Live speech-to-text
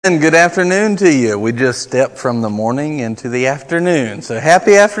And good afternoon to you. We just stepped from the morning into the afternoon. So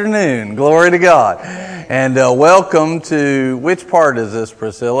happy afternoon. Glory to God. And welcome to, which part is this,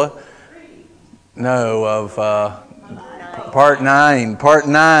 Priscilla? No, of part 9. Part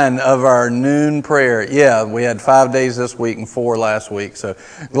 9 of our noon prayer. Yeah, we had 5 days this week and 4 last week. So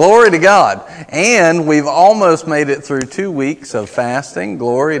glory to God. And we've almost made it through 2 weeks of fasting.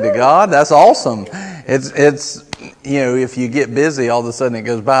 Glory to God. That's awesome. It's you know, if you get busy, all of a sudden it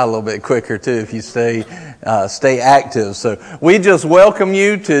goes by a little bit quicker too if you stay active. So we just welcome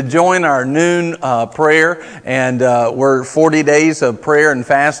you to join our noon prayer, and we're 40 days of prayer and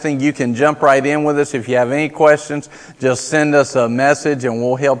fasting. You can jump right in with us. If you have any questions, just send us a message and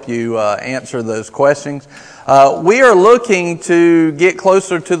we'll help you answer those questions. We are looking to get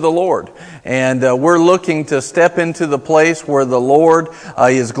closer to the Lord, and we're looking to step into the place where the Lord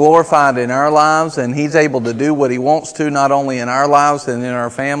is glorified in our lives, and He's able to do what He wants to, not only in our lives and in our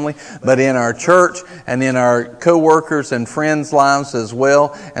family, but in our church and in our co-workers and friends' lives as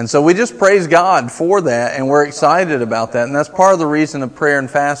well. And so we just praise God for that, and we're excited about that, and that's part of the reason of prayer and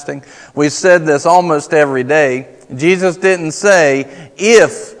fasting. We've said this almost every day. Jesus didn't say,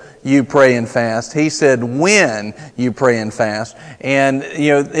 if you pray and fast. He said when you pray and fast. And, you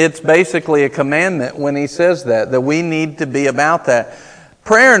know, it's basically a commandment when He says that we need to be about that.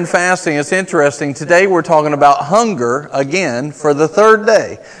 Prayer and fasting is interesting. Today we're talking about hunger again for the third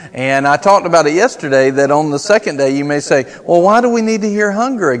day. And I talked about it yesterday that on the second day you may say, well, why do we need to hear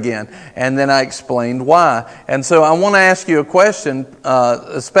hunger again? And then I explained why. And so I want to ask you a question,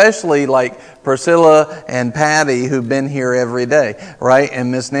 especially like Priscilla and Patty, who've been here every day, right?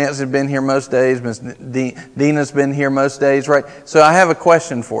 And Miss Nancy's been here most days. Miss Dina's been here most days, right? So I have a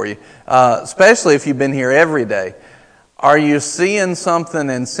question for you, especially if you've been here every day. Are you seeing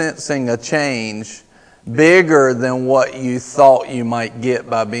something and sensing a change bigger than what you thought you might get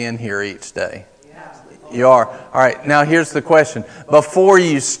by being here each day? You are. All right. Now here's the question. Before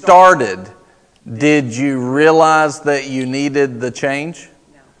you started, did you realize that you needed the change?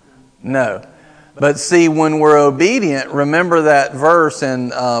 No. But see, when we're obedient, remember that verse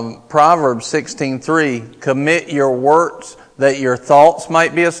in Proverbs 16:3, commit your works that your thoughts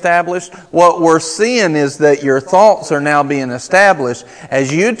might be established. What we're seeing is that your thoughts are now being established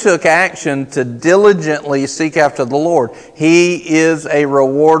as you took action to diligently seek after the Lord. He is a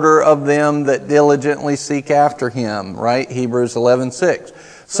rewarder of them that diligently seek after Him, right? Hebrews 11:6.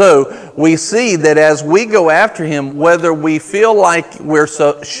 So we see that as we go after Him, whether we feel like we're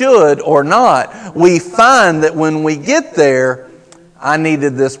should or not, we find that when we get there, I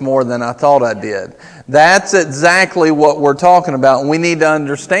needed this more than I thought I did. That's exactly what we're talking about. And we need to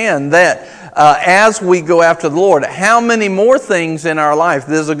understand that as we go after the Lord, how many more things in our life,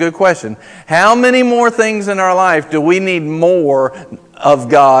 this is a good question, how many more things in our life do we need more of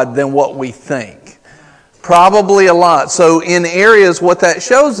God than what we think? Probably a lot. So in areas, what that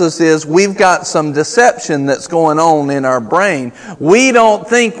shows us is we've got some deception that's going on in our brain. We don't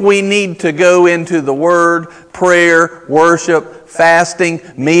think we need to go into the Word, prayer, worship, fasting,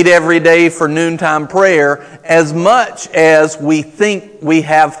 meet every day for noontime prayer as much as we think we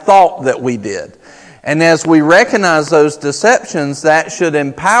have thought that we did. And as we recognize those deceptions, that should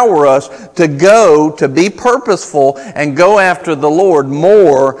empower us to be purposeful and go after the Lord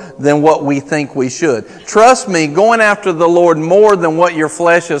more than what we think we should. Trust me, going after the Lord more than what your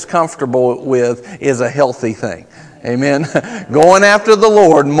flesh is comfortable with is a healthy thing. Amen. Going after the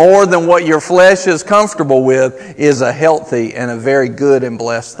Lord more than what your flesh is comfortable with is a healthy and a very good and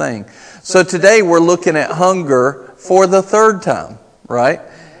blessed thing. So today we're looking at hunger for the third time, right?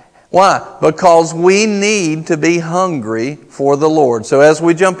 Why? Because we need to be hungry for the Lord. So as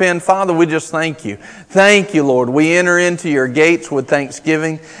we jump in, Father, we just thank You. Thank You, Lord. We enter into Your gates with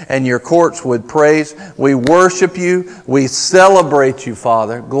thanksgiving and Your courts with praise. We worship You. We celebrate You,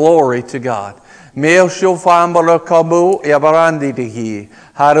 Father. Glory to God. Meo shofambara kabu yabarandi dihi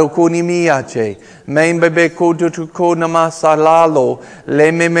harukuni miache membebe kudutuko namasalalo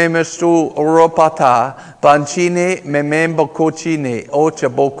le mememestu ropata banchine memembo cochine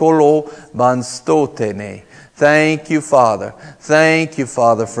ochabokolo banstotene. Thank You, Father. Thank You,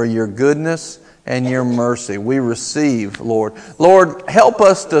 Father, for Your goodness and Your mercy. We receive, Lord. Lord, help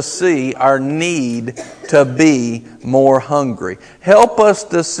us to see our need to be more hungry. Help us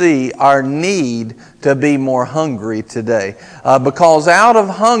to see our need to be more hungry today. Because out of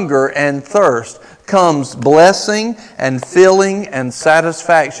hunger and thirst comes blessing and filling and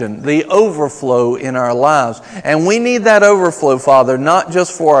satisfaction, the overflow in our lives. And we need that overflow, Father, not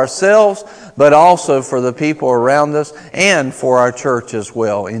just for ourselves, but also for the people around us and for our church as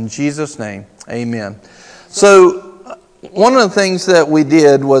well. In Jesus' name, amen. So one of the things that we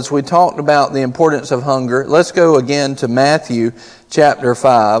did was we talked about the importance of hunger. Let's go again to Matthew chapter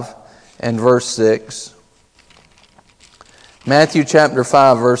 5 and verse 6. Matthew chapter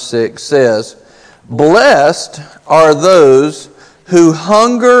 5 verse 6 says, "Blessed are those who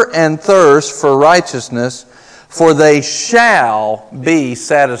hunger and thirst for righteousness, for they shall be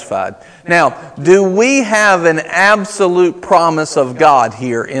satisfied." Now, do we have an absolute promise of God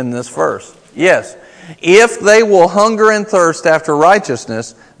here in this verse? Yes. If they will hunger and thirst after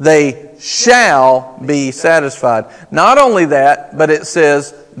righteousness, they shall be satisfied. Not only that, but it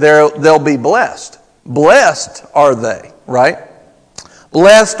says they'll be blessed. Blessed are they, right?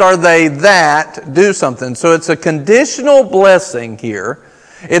 Blessed are they that do something. So it's a conditional blessing here.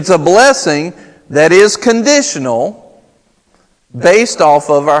 It's a blessing that is conditional based off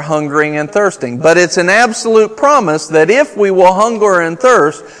of our hungering and thirsting. But it's an absolute promise that if we will hunger and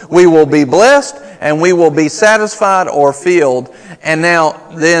thirst, we will be blessed and we will be satisfied or filled. And now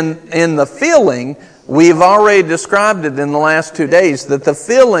then in the filling, we've already described it in the last 2 days, that the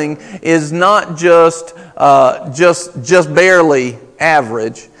filling is not just barely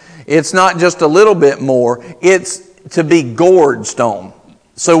average. It's not just a little bit more. It's to be gorged on.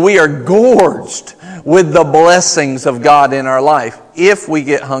 So we are gorged with the blessings of God in our life if we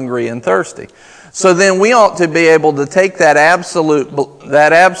get hungry and thirsty. So then we ought to be able to take that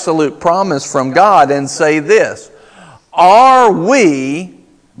absolute promise from God and say this: are we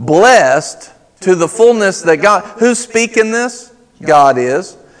blessed to the fullness that God... Who's speaking this? God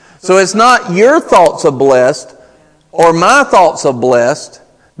is. So it's not your thoughts of blessed or my thoughts of blessed.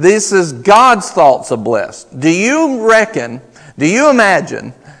 This is God's thoughts of blessed. Do you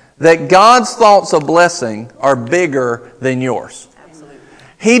imagine that God's thoughts of blessing are bigger than yours? Absolutely.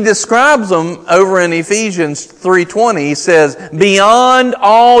 He describes them over in Ephesians 3:20. He says, beyond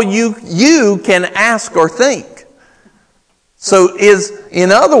all you can ask or think. So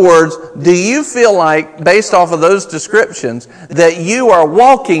in other words, do you feel like, based off of those descriptions, that you are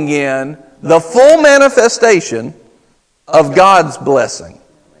walking in the full manifestation of God's blessing?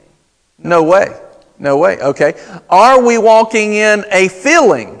 No way. No way. Okay. Are we walking in a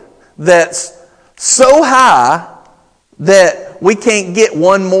feeling that's so high that we can't get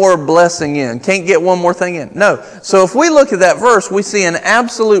one more blessing in, can't get one more thing in? No. So if we look at that verse, we see an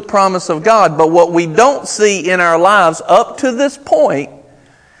absolute promise of God, but what we don't see in our lives up to this point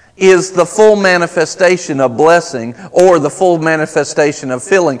is the full manifestation of blessing or the full manifestation of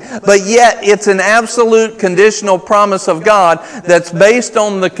filling. But yet it's an absolute conditional promise of God that's based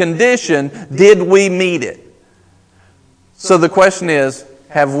on the condition, did we meet it? So the question is,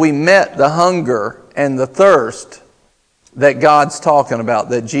 have we met the hunger and the thirst that God's talking about,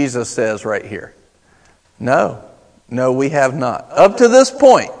 that Jesus says right here? No. No, we have not. Up to this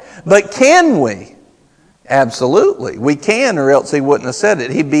point. But can we? Absolutely. We can, or else He wouldn't have said it.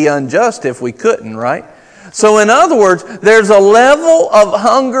 He'd be unjust if we couldn't, right? So in other words, there's a level of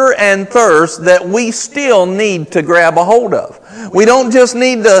hunger and thirst that we still need to grab a hold of. We don't just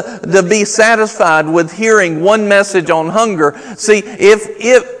need to be satisfied with hearing one message on hunger. See,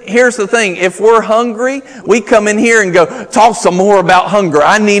 here's the thing, if we're hungry, we come in here and go, talk some more about hunger.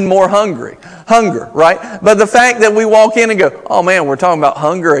 I need more hunger, right? But the fact that we walk in and go, oh man, we're talking about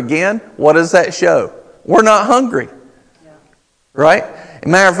hunger again, what does that show? We're not hungry, right? As a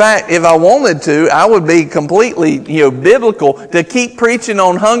matter of fact, if I wanted to, I would be completely, biblical to keep preaching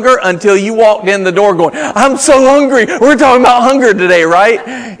on hunger until you walked in the door going, I'm so hungry. We're talking about hunger today, right?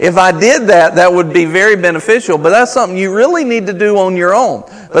 If I did that, that would be very beneficial, but that's something you really need to do on your own.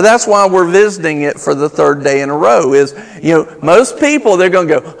 But that's why we're visiting it for the third day in a row is, most people, they're going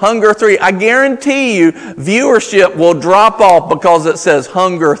to go, hunger 3. I guarantee you, viewership will drop off because it says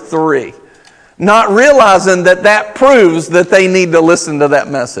hunger 3. Not realizing that proves that they need to listen to that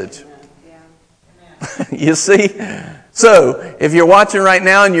message. You see? So, if you're watching right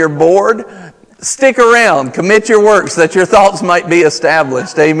now and you're bored, stick around. Commit your works that your thoughts might be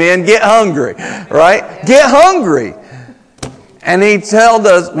established. Amen. Get hungry. Right? Get hungry. And He told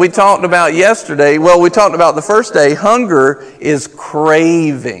us, we talked about yesterday, we talked about the first day, hunger is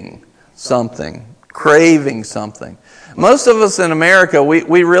craving something. Craving something. Most of us in America,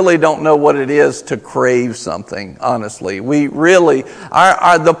 we really don't know what it is to crave something, honestly. We really,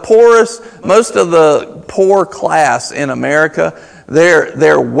 the poorest, most of the poor class in America,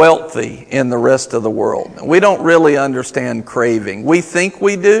 they're wealthy in the rest of the world. We don't really understand craving. We think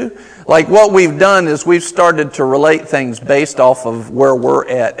we do. Like what we've done is we've started to relate things based off of where we're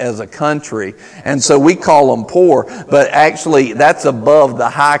at as a country. And so we call them poor, but actually that's above the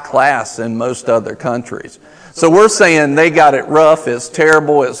high class in most other countries. So we're saying they got it rough, it's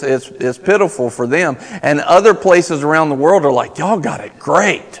terrible, it's pitiful for them. And other places around the world are like, y'all got it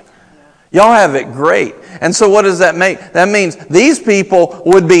great. Y'all have it great. And so what does that make? That means these people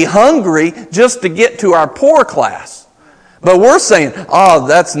would be hungry just to get to our poor class. But we're saying, oh,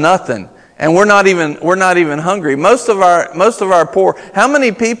 that's nothing. And we're not even hungry. Most of our poor, how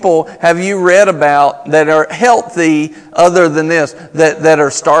many people have you read about that are healthy other than this, that are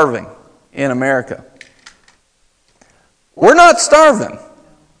starving in America? We're not starving.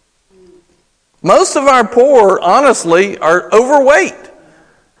 Most of our poor, honestly, are overweight.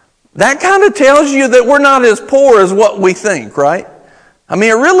 That kind of tells you that we're not as poor as what we think, right? I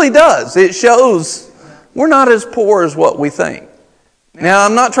mean, it really does. It shows we're not as poor as what we think. Now,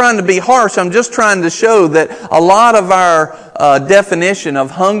 I'm not trying to be harsh. I'm just trying to show that a lot of our definition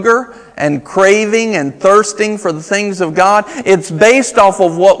of hunger and craving and thirsting for the things of God, it's based off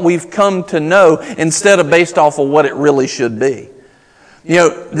of what we've come to know instead of based off of what it really should be. You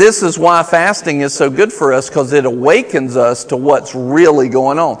know, this is why fasting is so good for us, because it awakens us to what's really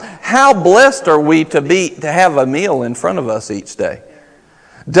going on. How blessed are we to have a meal in front of us each day?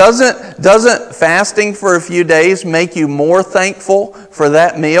 Doesn't fasting for a few days make you more thankful for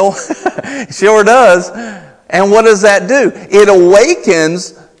that meal? It sure does. And what does that do? It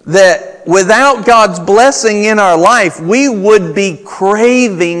awakens that without God's blessing in our life, we would be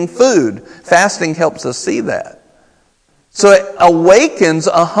craving food. Fasting helps us see that. So it awakens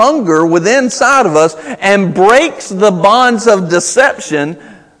a hunger within inside of us and breaks the bonds of deception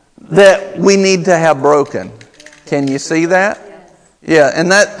that we need to have broken. Can you see that? Yeah,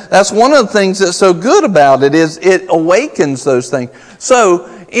 and that's one of the things that's so good about it is it awakens those things. So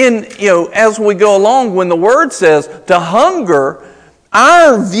as we go along, when the Word says to hunger,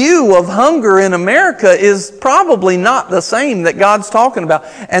 our view of hunger in America is probably not the same that God's talking about.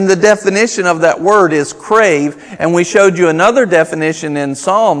 And the definition of that word is crave. And we showed you another definition in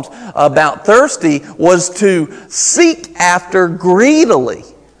Psalms about thirsty was to seek after greedily.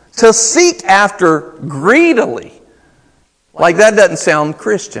 To seek after greedily. Like that doesn't sound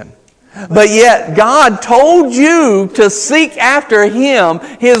Christian. But yet God told you to seek after Him,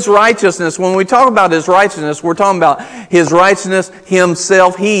 His righteousness. When we talk about His righteousness, we're talking about His righteousness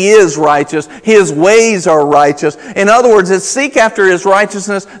Himself. He is righteous. His ways are righteous. In other words, it's seek after His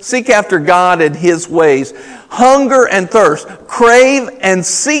righteousness, seek after God and His ways. Hunger and thirst. Crave and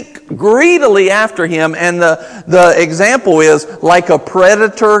seek greedily after Him. And the example is like a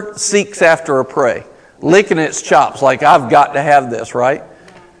predator seeks after a prey. Licking its chops like, I've got to have this, right?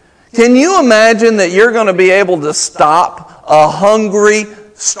 Can you imagine that you're going to be able to stop a hungry,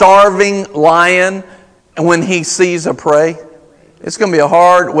 starving lion when he sees a prey? It's going to be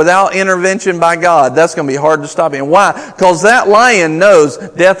hard, without intervention by God, that's going to be hard to stop him. Why? Because that lion knows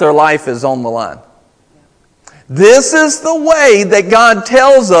death or life is on the line. This is the way that God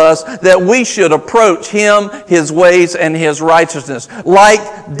tells us that we should approach Him, His ways, and His righteousness. Like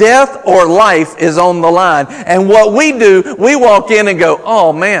death or life is on the line. And what we do, we walk in and go,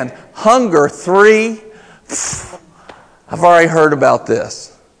 oh man, hunger 3. I've already heard about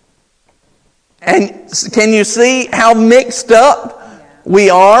this. And can you see how mixed up we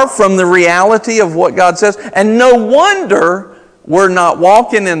are from the reality of what God says? And no wonder we're not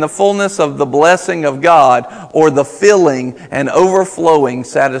walking in the fullness of the blessing of God or the filling and overflowing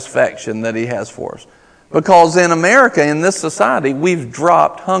satisfaction that He has for us. Because in America, in this society, we've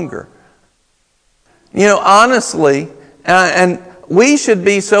dropped hunger. You know, honestly, and we should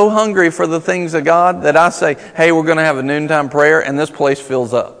be so hungry for the things of God that I say, hey, we're going to have a noontime prayer, and this place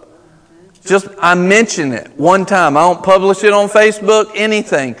fills up. I mention it one time. I don't publish it on Facebook,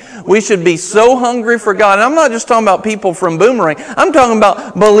 anything. We should be so hungry for God. And I'm not just talking about people from Boomerang. I'm talking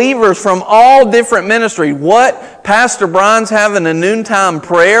about believers from all different ministries. What? Pastor Brian's having a noontime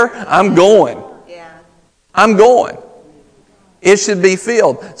prayer? I'm going. Yeah. I'm going. It should be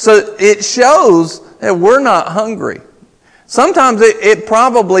filled. So it shows that we're not hungry. Sometimes it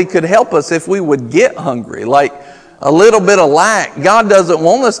probably could help us if we would get hungry. Like a little bit of lack. God doesn't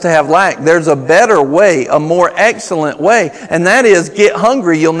want us to have lack. There's a better way, a more excellent way, and that is get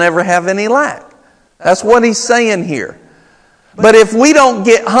hungry, you'll never have any lack. That's what He's saying here. But if we don't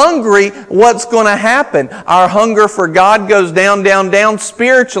get hungry, what's going to happen? Our hunger for God goes down, down, down.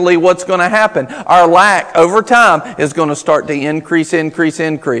 Spiritually, what's going to happen? Our lack over time is going to start to increase, increase,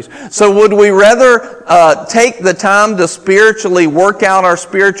 increase. So would we rather take the time to spiritually work out our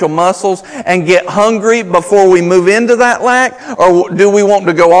spiritual muscles and get hungry before we move into that lack? Or do we want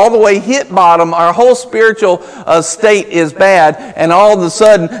to go all the way, hit bottom, our whole spiritual state is bad, and all of a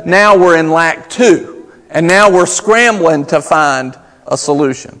sudden now we're in lack 2? And now we're scrambling to find a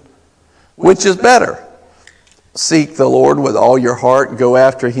solution. Which is better? Seek the Lord with all your heart, go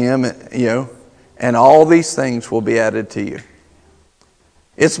after Him, and all these things will be added to you.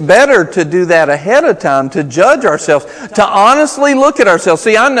 It's better to do that ahead of time, to judge ourselves, to honestly look at ourselves.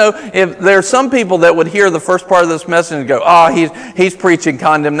 See, I know if there's some people that would hear the first part of this message and go, he's preaching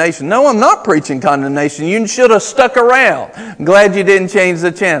condemnation. No, I'm not preaching condemnation. You should have stuck around. I'm glad you didn't change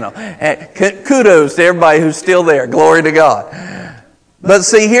the channel. Kudos to everybody who's still there. Glory to God. But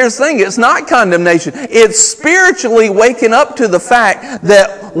see, here's the thing. It's not condemnation. It's spiritually waking up to the fact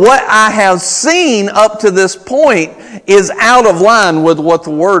that what I have seen up to this point is out of line with what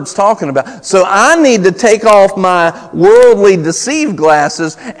the Word's talking about. So I need to take off my worldly deceived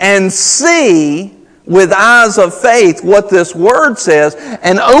glasses and see with eyes of faith what this Word says,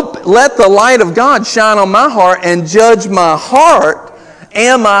 and let the light of God shine on my heart and judge my heart.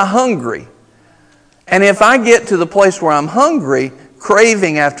 Am I hungry? And if I get to the place where I'm hungry,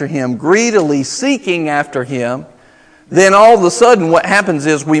 craving after Him, greedily seeking after Him, then all of a sudden what happens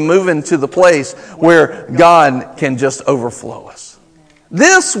is we move into the place where God can just overflow us.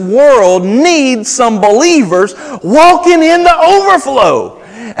 This world needs some believers walking in the overflow.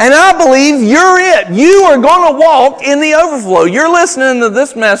 And I believe you're it. You are going to walk in the overflow. You're listening to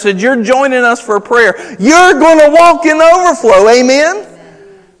this message. You're joining us for prayer. You're going to walk in the overflow. Amen?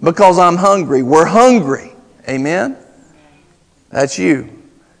 Because I'm hungry. We're hungry. Amen? That's you.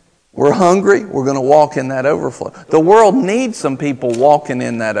 We're hungry. We're going to walk in that overflow. The world needs some people walking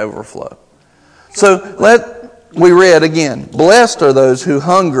in that overflow. So we read again, blessed are those who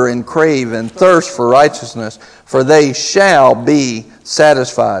hunger and crave and thirst for righteousness, for they shall be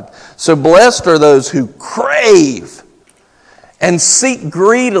satisfied. So blessed are those who crave and seek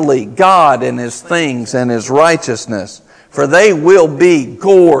greedily God and His things and His righteousness, for they will be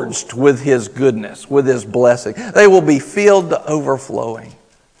gorged with His goodness, with His blessing. They will be filled to overflowing.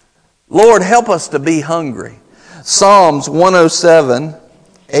 Lord, help us to be hungry. Psalms 107,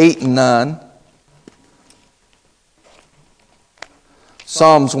 8 and 9.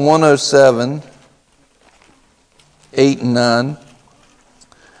 Psalms 107, 8 and 9.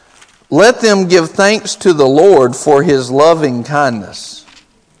 Let them give thanks to the Lord for His loving kindness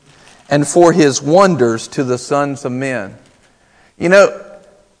and for His wonders to the sons of men. You know,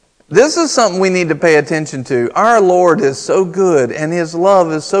 this is something we need to pay attention to. Our Lord is so good and His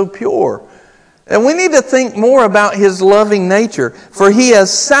love is so pure. And we need to think more about His loving nature. For He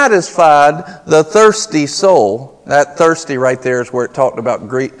has satisfied the thirsty soul. That thirsty right there is where it talked about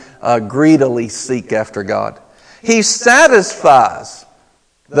greedily seek after God. He satisfies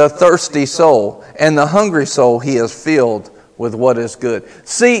the thirsty soul, and the hungry soul He has filled with what is good.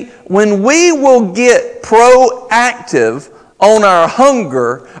 See, when we will get proactive on our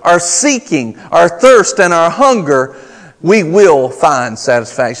hunger, our seeking, our thirst, and our hunger, we will find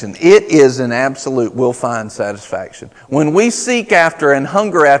satisfaction. It is an absolute, we'll find satisfaction. When we seek after and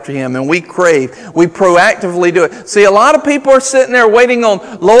hunger after Him and we crave, we proactively do it. See, a lot of people are sitting there waiting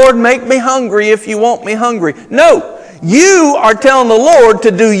on, Lord, make me hungry if you want me hungry. No, you are telling the Lord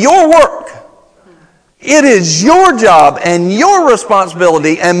to do your work. It is your job and your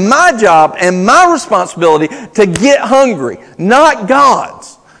responsibility and my job and my responsibility to get hungry, not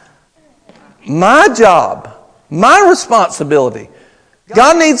God's. My job, my responsibility.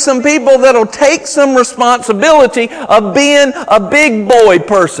 God needs some people that'll take some responsibility of being a big boy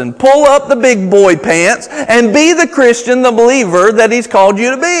person. Pull up the big boy pants and be the Christian, the believer that He's called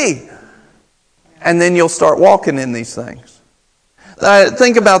you to be. And then you'll start walking in these things.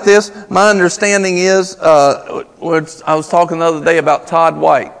 Think about this. My understanding is, I was talking the other day about Todd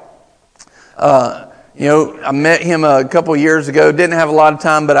White. I met him a couple of years ago. Didn't have a lot of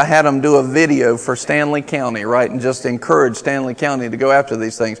time, but I had him do a video for Stanley County, right? And just encourage Stanley County to go after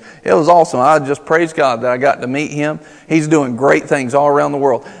these things. It was awesome. I just praise God that I got to meet him. He's doing great things all around the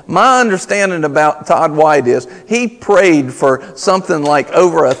world. My understanding about Todd White is he prayed for something like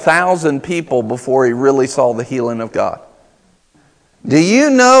over 1,000 people before he really saw the healing of God. Do you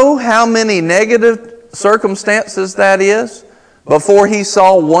know how many negative circumstances that is before he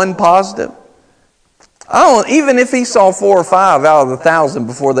saw one positive? Even if he saw 4 or 5 out of the 1,000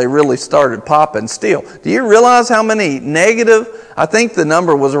 before they really started popping, still, do you realize how many negative? I think the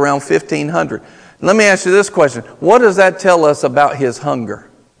number was around 1,500. Let me ask you this question. What does that tell us about his hunger?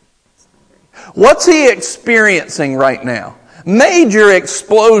 What's he experiencing right now? Major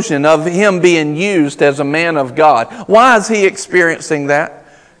explosion of him being used as a man of God. Why is he experiencing that?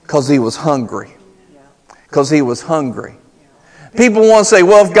 Because he was hungry. Because he was hungry. People want to say,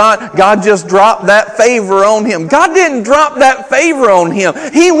 well, if God just dropped that favor on him. God didn't drop that favor on him.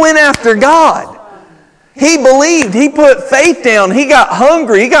 He went after God. He believed. He put faith down. He got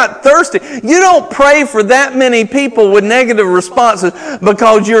hungry. He got thirsty. You don't pray for that many people with negative responses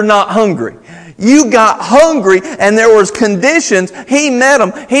because you're not hungry. You got hungry and there was conditions. He met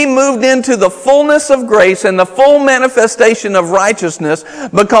them. He moved into the fullness of grace and the full manifestation of righteousness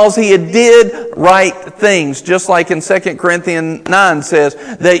because he did right things. Just like in 2 Corinthians 9 says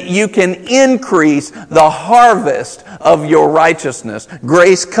that you can increase the harvest of your righteousness.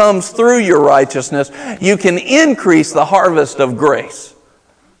 Grace comes through your righteousness. You can increase the harvest of grace.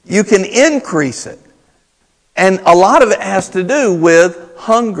 You can increase it. And a lot of it has to do with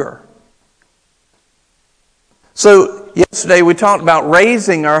hunger. So yesterday we talked about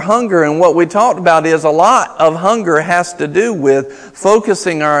raising our hunger, and what we talked about is a lot of hunger has to do with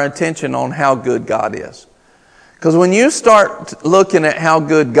focusing our attention on how good God is. Because when you start looking at how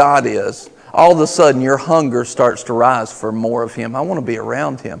good God is, all of a sudden your hunger starts to rise for more of Him. I want to be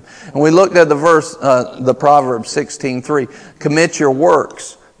around Him. And we looked at the verse, the Proverbs 16:3, commit your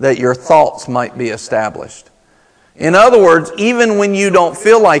works that your thoughts might be established. In other words, even when you don't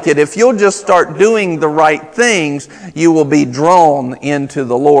feel like it, if you'll just start doing the right things, you will be drawn into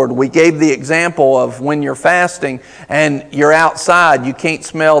the Lord. We gave the example of when you're fasting and you're outside, you can't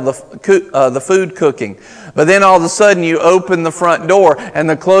smell the food cooking. But then all of a sudden you open the front door, and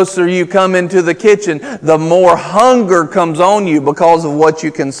the closer you come into the kitchen, the more hunger comes on you because of what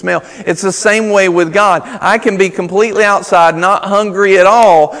you can smell. It's the same way with God. I can be completely outside, not hungry at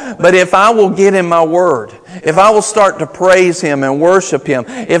all, but if I will get in my Word, if I will start to praise Him and worship Him,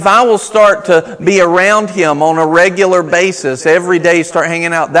 if I will start to be around Him on a regular basis, every day start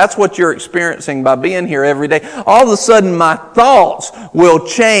hanging out, that's what you're experiencing by being here every day. All of a sudden my thoughts will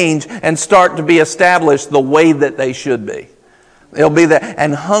change and start to be established the way that they should be. It'll be that,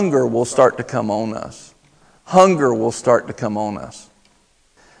 and hunger will start to come on us. Hunger will start to come on us.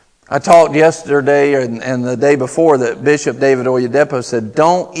 I talked yesterday and the day before that Bishop David Oyedepo said,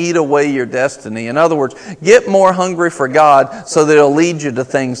 don't eat away your destiny. In other words, get more hungry for God so that it'll lead you to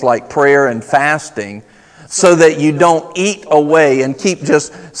things like prayer and fasting, so that you don't eat away and keep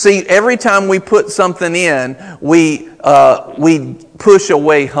see, every time we put something in, we push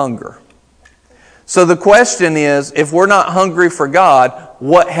away hunger. So the question is, if we're not hungry for God,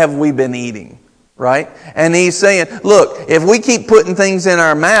 what have we been eating? Right? And he's saying, look, if we keep putting things in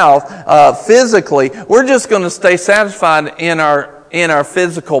our mouth physically, we're just going to stay satisfied in our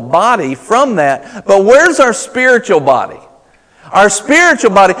physical body from that. But where's our spiritual body? Our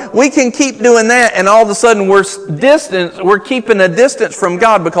spiritual body, we can keep doing that, and all of a sudden we're keeping a distance from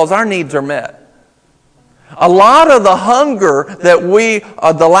God because our needs are met. A lot of the hunger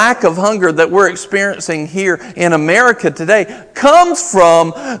the lack of hunger that we're experiencing here in America today comes from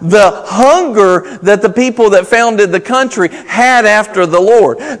the hunger that the people that founded the country had after the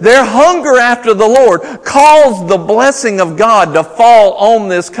Lord. Their hunger after the Lord caused the blessing of God to fall on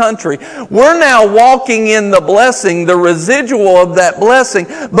this country. We're now walking in the blessing, the residual of that blessing,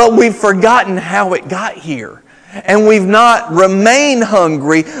 but we've forgotten how it got here. And we've not remained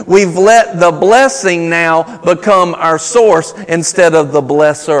hungry. We've let the blessing now become our source instead of the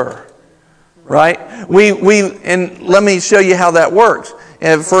blesser. Right? And let me show you how that works.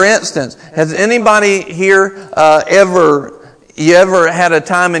 And for instance, has anybody here ever had a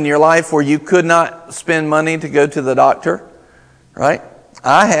time in your life where you could not spend money to go to the doctor? Right?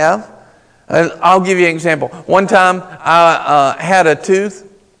 I have. I'll give you an example. One time I had a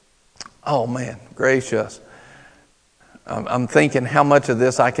tooth. Oh man, gracious. I'm thinking how much of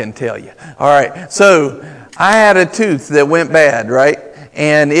this I can tell you. All right. So I had a tooth that went bad, right?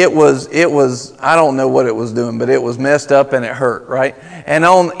 And it was, I don't know what it was doing, but it was messed up and it hurt, right? And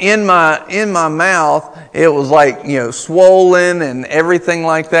in my mouth, it was like, swollen and everything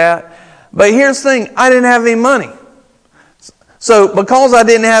like that. But here's the thing, I didn't have any money. So because I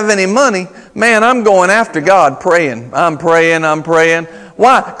didn't have any money, man, I'm going after God praying. I'm praying.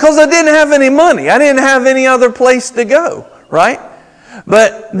 Why? Because I didn't have any money. I didn't have any other place to go, right?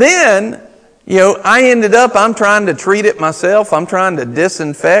 But then, I'm trying to treat it myself. I'm trying to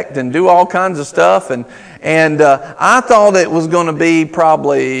disinfect and do all kinds of stuff. And I thought it was going to be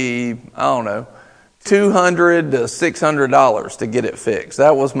probably, $200 to $600 to get it fixed.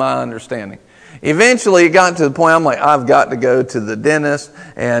 That was my understanding. Eventually, it got to the point I'm like, I've got to go to the dentist,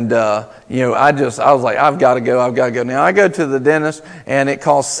 and I was like, I've got to go. Now I go to the dentist, and it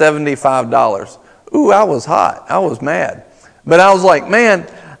costs $75. Ooh, I was hot. I was mad, but I was like, man,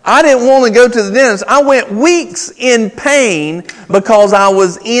 I didn't want to go to the dentist. I went weeks in pain because I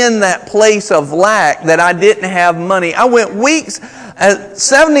was in that place of lack that I didn't have money. I went weeks.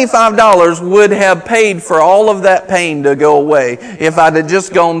 $75 would have paid for all of that pain to go away if I'd have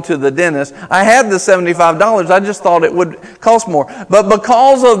just gone to the dentist. I had the $75. I just thought it would cost more. But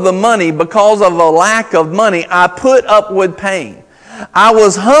because of the money, because of a lack of money, I put up with pain. I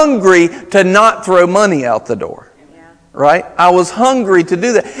was hungry to not throw money out the door. Right? I was hungry to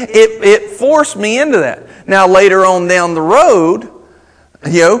do that. It forced me into that. Now later on down the road,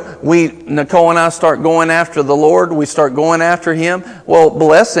 Nicole and I start going after the Lord. We start going after Him. Well,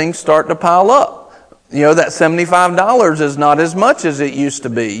 blessings start to pile up. That $75 is not as much as it used to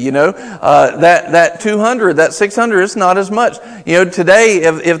be. That $200, that $600 is not as much. Today,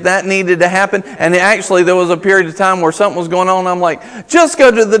 if that needed to happen, and actually there was a period of time where something was going on, I'm like, just go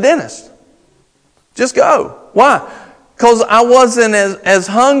to the dentist. Just go. Why? Because I wasn't as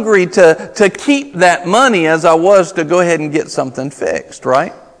hungry to keep that money as I was to go ahead and get something fixed,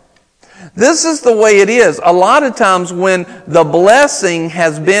 right? This is the way it is. A lot of times when the blessing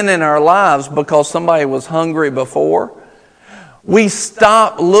has been in our lives because somebody was hungry before, we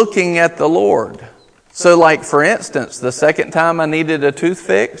stop looking at the Lord. So like for instance, the second time I needed a tooth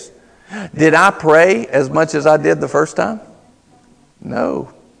fixed, did I pray as much as I did the first time?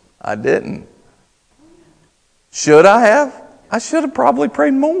 No, I didn't. Should I have? I should have probably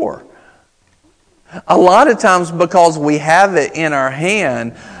prayed more. A lot of times because we have it in our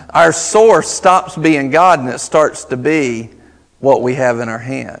hand, our source stops being God and it starts to be what we have in our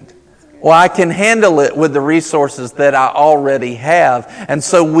hand. Well, I can handle it with the resources that I already have. And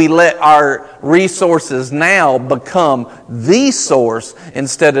so we let our resources now become the source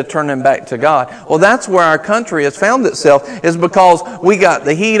instead of turning back to God. Well, that's where our country has found itself, is because we got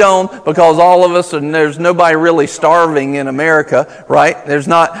the heat on, because all of us, and there's nobody really starving in America, right?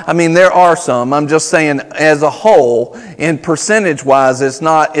 There are some. I'm just saying as a whole, in percentage-wise, it's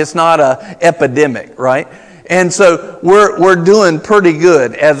not a epidemic, right? And so we're doing pretty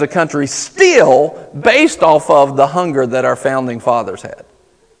good as a country still based off of the hunger that our founding fathers had.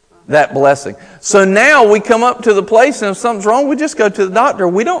 That blessing. So now we come up to the place and if something's wrong, we just go to the doctor.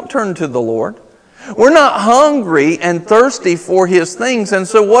 We don't turn to the Lord. We're not hungry and thirsty for His things. And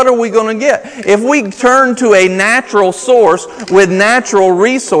so what are we going to get? If we turn to a natural source with natural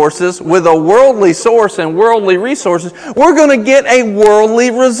resources, with a worldly source and worldly resources, we're going to get a worldly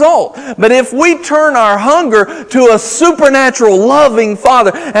result. But if we turn our hunger to a supernatural loving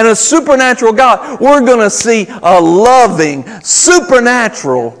Father and a supernatural God, we're going to see a loving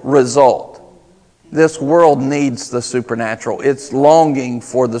supernatural result. This world needs the supernatural. It's longing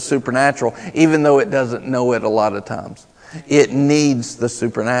for the supernatural, even though it doesn't know it a lot of times. It needs the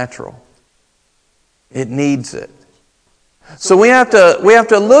supernatural. It needs it. So we have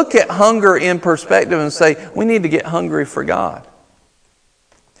to look at hunger in perspective and say, we need to get hungry for God.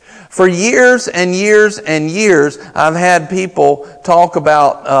 For years and years and years, I've had people talk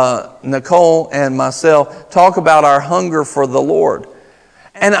about, Nicole and myself, talk about our hunger for the Lord.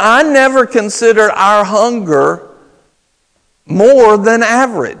 And I never considered our hunger more than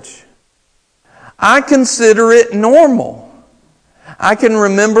average. I consider it normal. I can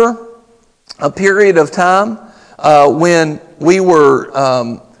remember a period of time when we were,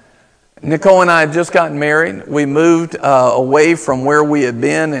 Nicole and I had just gotten married. We moved away from where we had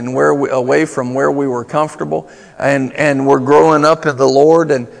been and away from where we were comfortable. And we're growing up in the Lord.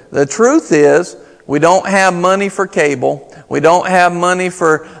 And the truth is, we don't have money for cable. We don't have money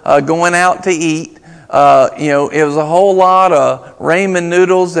for going out to eat. It was a whole lot of ramen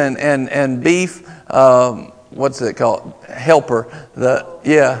noodles and beef. What's it called? Helper.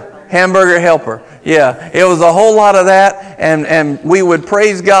 Hamburger Helper. Yeah, it was a whole lot of that, and we would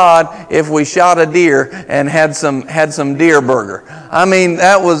praise God if we shot a deer and had some deer burger. I mean,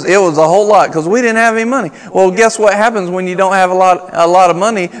 it was a whole lot because we didn't have any money. Well, guess what happens when you don't have a lot of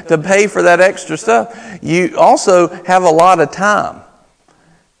money to pay for that extra stuff? You also have a lot of time.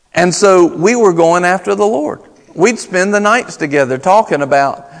 And so we were going after the Lord. We'd spend the nights together talking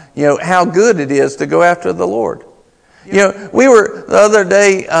about, how good it is to go after the Lord. We were, the other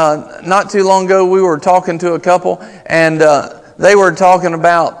day, not too long ago, we were talking to a couple, and they were talking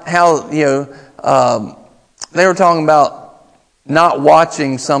about how, they were talking about not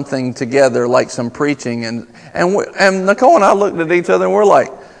watching something together, like some preaching, and Nicole and I looked at each other and we're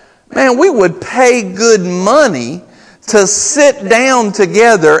like, Man, we would pay good money to sit down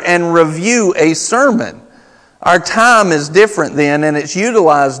together and review a sermon. Our time is different then, and it's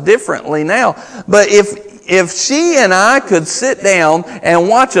utilized differently now. But if she and I could sit down and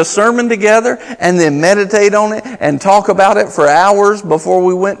watch a sermon together and then meditate on it and talk about it for hours before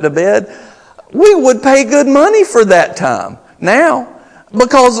we went to bed, we would pay good money for that time now.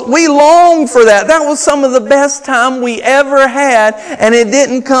 Because we long for that. That was some of the best time we ever had. And it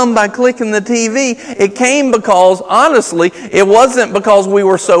didn't come by clicking the TV. It came because, honestly, it wasn't because we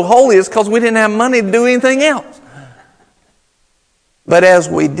were so holy. It's because we didn't have money to do anything else. But as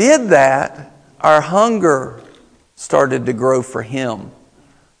we did that, our hunger started to grow for Him.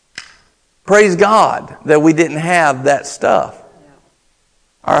 Praise God that we didn't have that stuff.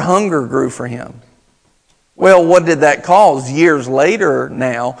 Our hunger grew for Him. Well, what did that cause? Years later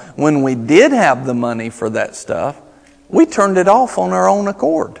now, when we did have the money for that stuff, we turned it off on our own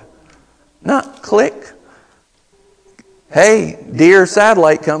accord. Not click. Hey, dear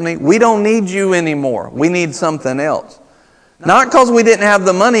satellite company, we don't need you anymore. We need something else. Not because we didn't have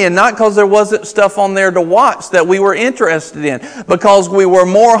the money and not because there wasn't stuff on there to watch that we were interested in. Because we were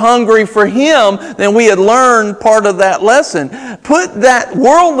more hungry for Him than we had learned part of that lesson. Put that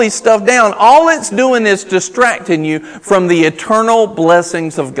worldly stuff down. All it's doing is distracting you from the eternal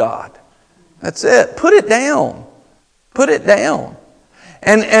blessings of God. That's it. Put it down. Put it down.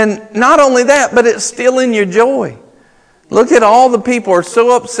 And not only that, but it's stealing your joy. Look at all the people who are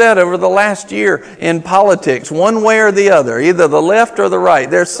so upset over the last year in politics, one way or the other, either the left or the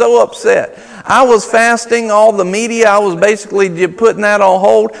right. They're so upset. I was fasting, all the media, I was basically putting that on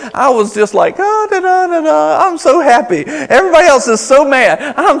hold. I was just like, I'm so happy. Everybody else is so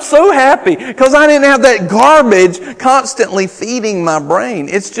mad. I'm so happy because I didn't have that garbage constantly feeding my brain.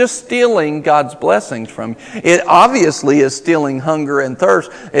 It's just stealing God's blessings from you. It obviously is stealing hunger and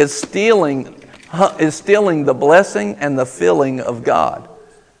thirst. It's stealing the blessing and the filling of God.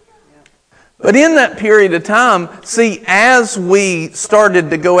 But in that period of time, see, as we started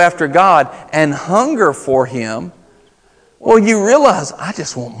to go after God and hunger for Him, well, you realize, I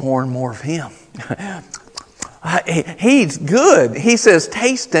just want more and more of Him. He's good. He says,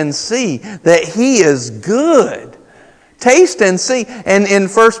 taste and see that He is good. Taste and see. And in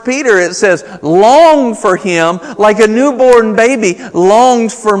 1 Peter it says, long for Him like a newborn baby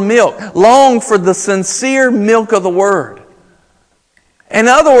longs for milk. Long for the sincere milk of the Word. In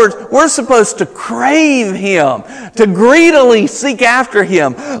other words, we're supposed to crave Him, to greedily seek after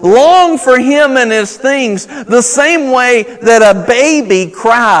Him, long for Him and His things the same way that a baby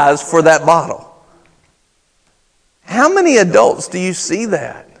cries for that bottle. How many adults do you see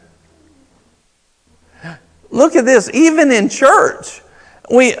that? Look at this, even in church.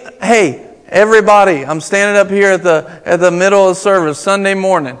 Hey, everybody, I'm standing up here at the middle of the service, Sunday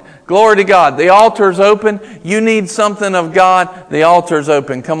morning. Glory to God. The altar's open. You need something of God. The altar's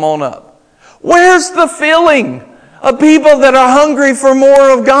open. Come on up. Where's the filling of people that are hungry for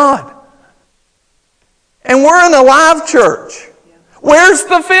more of God? And we're in a live church. Where's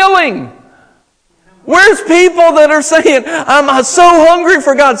the filling? Where's people that are saying, I'm so hungry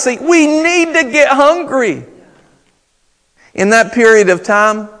for God? See, we need to get hungry. In that period of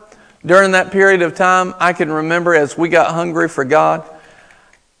time, during that period of time, I can remember as we got hungry for God,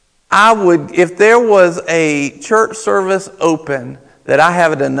 if there was a church service open that I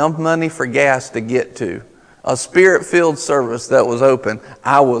had enough money for gas to get to, a Spirit-filled service that was open,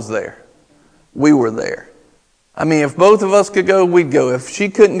 I was there. We were there. I mean, if both of us could go, we'd go. If she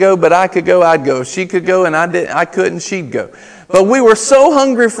couldn't go, but I could go, I'd go. If she could go and I couldn't, she'd go. But we were so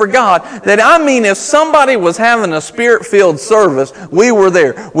hungry for God that, if somebody was having a Spirit-filled service, we were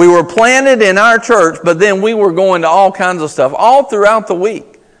there. We were planted in our church, but then we were going to all kinds of stuff all throughout the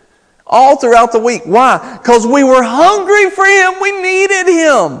week. All throughout the week. Why? Because we were hungry for Him. We needed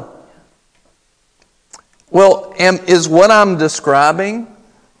Him. Well, is what I'm describing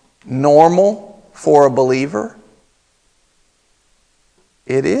normal for a believer?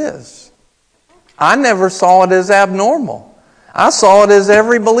 It is. I never saw it as abnormal. I saw it as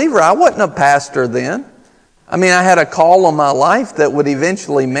every believer. I wasn't a pastor then. I had a call on my life that would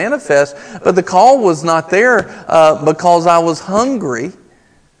eventually manifest, but the call was not there because I was hungry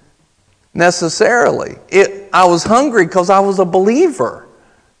necessarily. I was hungry because I was a believer.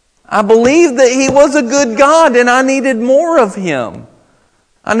 I believed that He was a good God and I needed more of Him.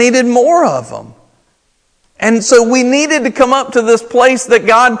 I needed more of Him. And so we needed to come up to this place that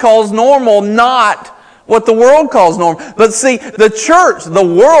God calls normal, not what the world calls normal. But see, the church, the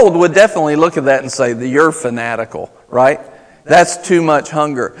world would definitely look at that and say that you're fanatical, right? That's too much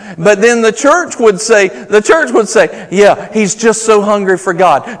hunger. But then the church would say, yeah, he's just so hungry for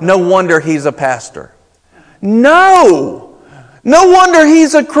God. No wonder he's a pastor. No wonder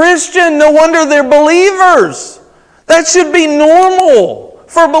he's a Christian. No wonder they're believers. That should be normal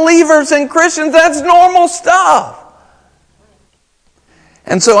for believers and Christians. That's normal stuff.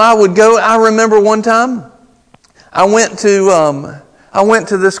 And so I remember one time, I went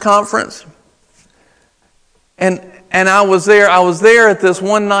to this conference, and I was there at this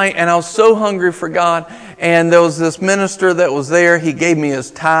one night, and I was so hungry for God. And there was this minister that was there. He gave me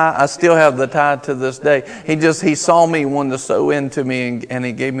his tie. I still have the tie to this day. He saw me, wanted to sow into me, and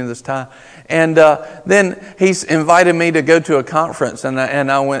he gave me this tie. And then he invited me to go to a conference, and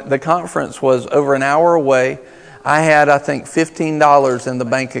I went. The conference was over an hour away. I had, I think, $15 in the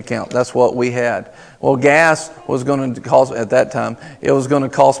bank account. That's what we had. Well, gas was going to cost, at that time, it was going to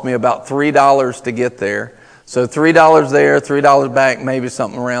cost me about $3 to get there. So $3 there, $3 back, maybe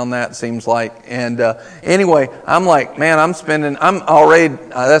something around that seems like. And anyway, I'm like, man, I'm already,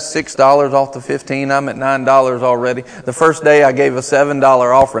 that's $6 off the 15. I'm at $9 already. The first day I gave a $7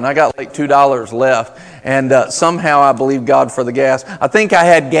 offering. I got like $2 left. And somehow I believe God for the gas. I think I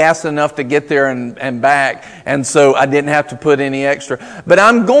had gas enough to get there and back. And so I didn't have to put any extra. But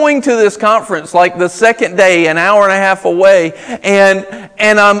I'm going to this conference like the second day, an hour and a half away. And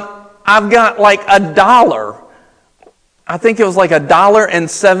I've got like $1. I think it was like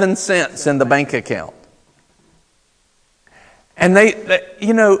 $1.07 in the bank account. And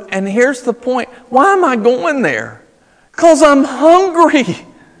and here's the point. Why am I going there? Because I'm hungry.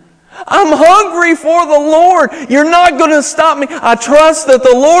 I'm hungry for the Lord. You're not going to stop me. I trust that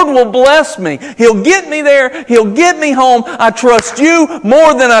the Lord will bless me. He'll get me there. He'll get me home. I trust you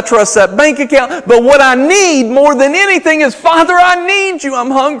more than I trust that bank account. But what I need more than anything is, Father, I need you.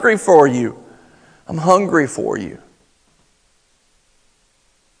 I'm hungry for you. I'm hungry for you.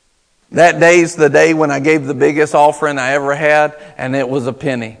 That day's the day when I gave the biggest offering I ever had, and it was a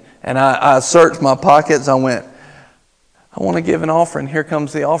penny. And I searched my pockets. I went, I want to give an offering. Here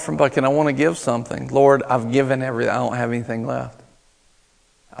comes the offering bucket. I want to give something. Lord, I've given everything. I don't have anything left.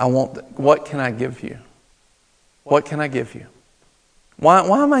 What can I give you? What can I give you? Why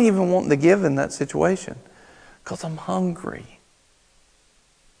am I even wanting to give in that situation? Because I'm hungry.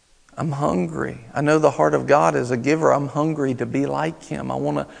 I'm hungry. I know the heart of God is a giver. I'm hungry to be like Him. I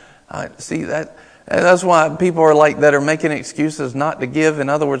want to see that. And that's why people are like that are making excuses not to give. In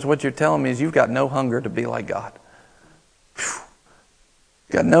other words, what you're telling me is you've got no hunger to be like God. Whew.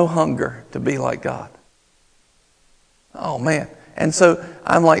 Got no hunger to be like God. Oh man. And so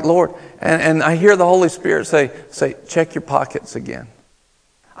I'm like, Lord, and I hear the Holy Spirit say, check your pockets again.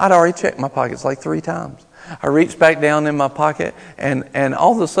 I'd already checked my pockets like 3 times. I reached back down in my pocket, and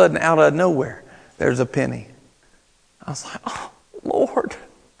all of a sudden, out of nowhere, there's a penny. I was like, oh, Lord,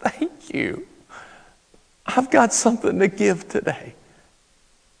 thank you. I've got something to give today.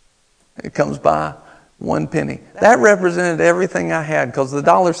 It comes by, 1 penny. That represented everything I had, because the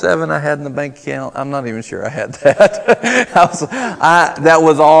 $1.07 I had in the bank account, I'm not even sure I had that. That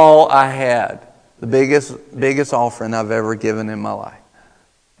was all I had. The biggest offering I've ever given in my life.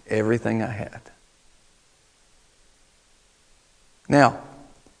 Everything I had. Now,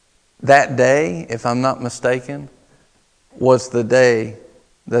 that day, if I'm not mistaken, was the day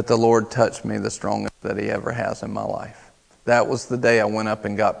that the Lord touched me the strongest that He ever has in my life. That was the day I went up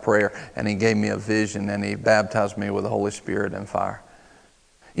and got prayer, and He gave me a vision, and He baptized me with the Holy Spirit and fire.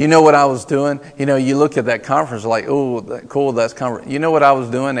 You know what I was doing? You look at that conference like, oh, cool, that's conference. You know what I was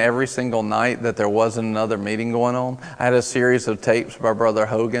doing every single night that there wasn't another meeting going on? I had a series of tapes by Brother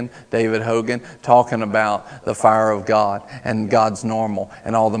Hogan, David Hogan, talking about the fire of God and God's normal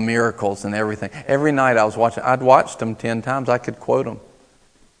and all the miracles and everything. Every night I was watching. I'd watched them 10 times. I could quote them.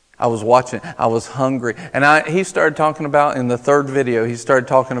 I was watching. I was hungry. And he started talking about, in the 3rd video, he started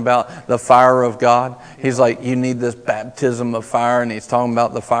talking about the fire of God. He's like, you need this baptism of fire. And he's talking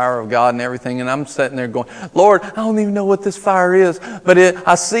about the fire of God and everything. And I'm sitting there going, Lord, I don't even know what this fire is. But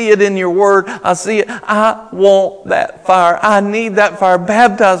I see it in your word. I see it. I want that fire. I need that fire.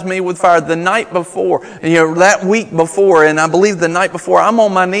 Baptize me with fire. The night before, that week before, and I believe the night before, I'm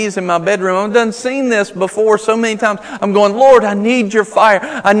on my knees in my bedroom. I've done seen this before so many times. I'm going, Lord, I need your fire.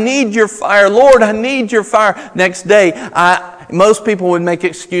 I need your fire. Lord, I need your fire. Next day, most people would make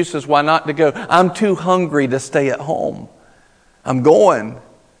excuses why not to go. I'm too hungry to stay at home. I'm going.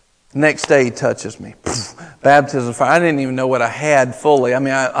 Next day, He touches me. Baptism of fire. I didn't even know what I had fully. I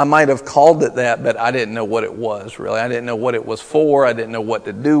mean, I might have called it that, but I didn't know what it was, really. I didn't know what it was for. I didn't know what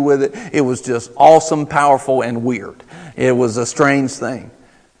to do with it. It was just awesome, powerful, and weird. It was a strange thing.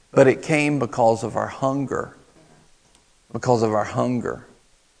 But it came because of our hunger. because of our hunger.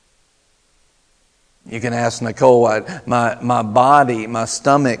 You can ask Nicole, my body, my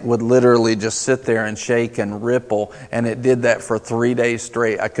stomach would literally just sit there and shake and ripple, and it did that for 3 days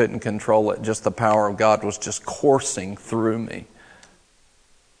straight. I couldn't control it. Just the power of God was just coursing through me.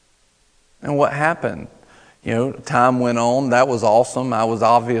 And what happened? Time went on. That was awesome. I was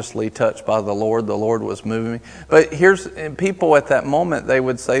obviously touched by the Lord. The Lord was moving me. But here's people at that moment, they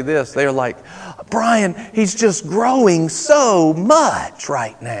would say this. They're like, Brian, he's just growing so much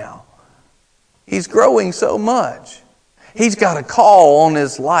right now. He's growing so much. He's got a call on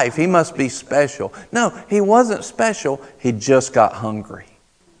his life. He must be special. No, he wasn't special. He just got hungry.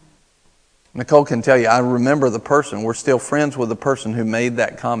 Nicole can tell you, I remember the person. We're still friends with the person who made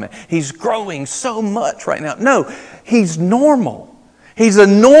that comment. He's growing so much right now. No, he's normal. He's a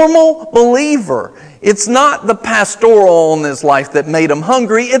normal believer. It's not the pastoral in his life that made him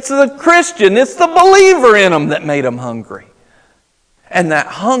hungry. It's the Christian. It's the believer in him that made him hungry. And that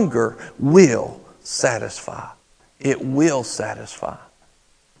hunger will satisfy. It will satisfy.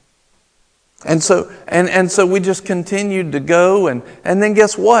 And so we just continued to go, and then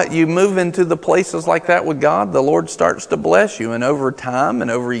guess what? You move into the places like that with God, the Lord starts to bless you. And over time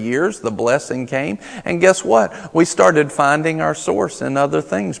and over years, the blessing came. And guess what? We started finding our source in other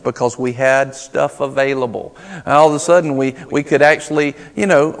things because we had stuff available. And all of a sudden, we could actually,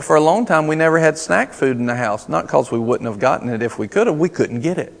 for a long time, we never had snack food in the house. Not because we wouldn't have gotten it if we could have. We couldn't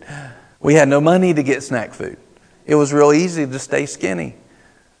get it. We had no money to get snack food. It was real easy to stay skinny,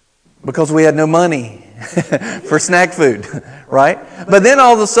 because we had no money for snack food, right? But then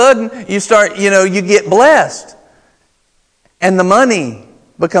all of a sudden, you start, you get blessed. And the money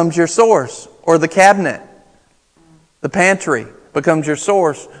becomes your source, or the cabinet, the pantry becomes your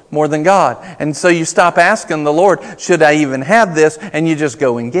source more than God. And so you stop asking the Lord, should I even have this? And you just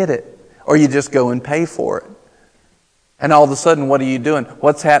go and get it. Or you just go and pay for it. And all of a sudden, what are you doing?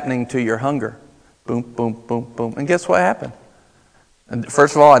 What's happening to your hunger? Boom, boom, boom, boom. And guess what happened? And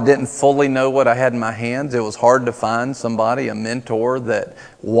first of all, I didn't fully know what I had in my hands. It was hard to find somebody, a mentor that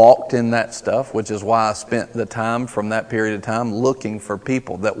walked in that stuff, which is why I spent the time from that period of time looking for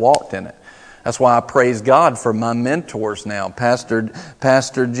people that walked in it. That's why I praise God for my mentors now. Pastor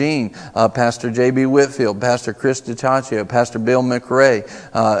Gene, Pastor J.B. Whitfield, Pastor Chris DiCiaccio, Pastor Bill McRae.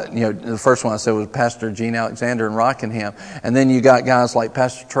 The first one I said was Pastor Gene Alexander in Rockingham. And then you got guys like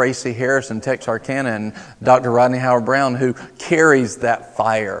Pastor Tracy Harris in Texarkana and Dr. Rodney Howard Brown, who carries that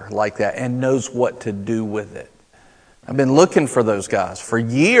fire like that and knows what to do with it. I've been looking for those guys for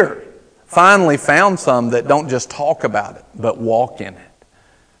years. Finally found some that don't just talk about it, but walk in it.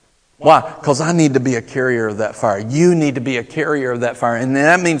 Why? Because I need to be a carrier of that fire. You need to be a carrier of that fire. And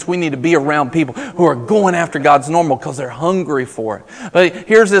that means we need to be around people who are going after God's normal because they're hungry for it. But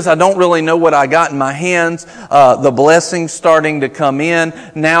here's this. I don't really know what I got in my hands. The blessing's starting to come in.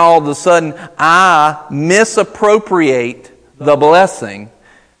 Now all of a sudden I misappropriate the blessing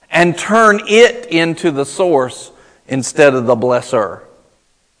and turn it into the source instead of the blesser.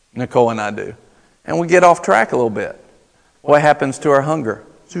 Nicole and I do. And we get off track a little bit. What happens to our hunger?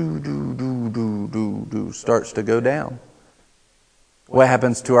 Starts to go down. What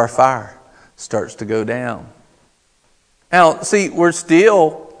happens to our fire? Starts to go down. Now, see, we're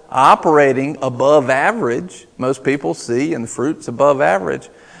still operating above average. Most people see, and the fruit's above average.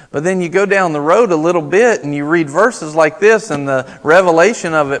 But then you go down the road a little bit and you read verses like this and the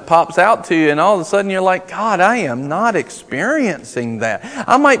revelation of it pops out to you, and all of a sudden you're like, God, I am not experiencing that.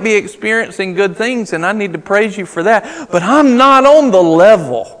 I might be experiencing good things and I need to praise you for that, but I'm not on the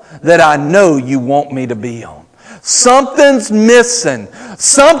level that I know you want me to be on. Something's missing.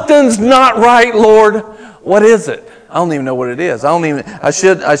 Something's not right, Lord. What is it? I don't even know what it is. I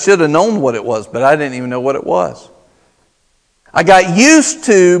should have known what it was, but I didn't even know what it was. I got used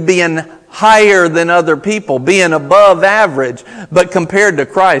to being higher than other people, being above average, but compared to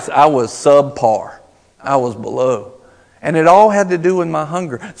Christ, I was subpar. I was below. And it all had to do with my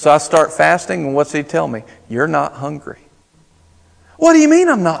hunger. So I start fasting, and what's He tell me? You're not hungry. What do you mean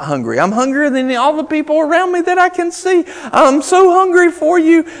I'm not hungry? I'm hungrier than all the people around me that I can see. I'm so hungry for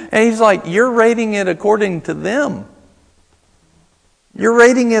you. And He's like, you're rating it according to them. You're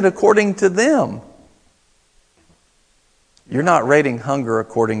rating it according to them. You're not rating hunger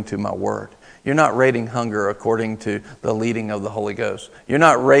according to my word. You're not rating hunger according to the leading of the Holy Ghost. You're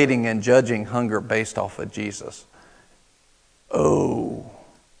not rating and judging hunger based off of Jesus. Oh,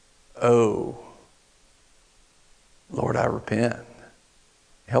 Lord, I repent.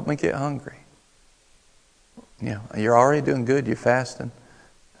 Help me get hungry. You're already doing good. You're fasting.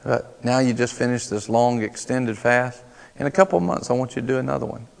 But now you just finished this long extended fast. In a couple of months, I want you to do another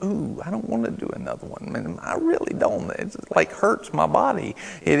one. Ooh, I don't want to do another one. I mean, I really don't. It like hurts my body.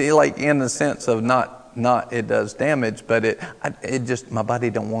 It like in the sense of not it does damage, but it just, my body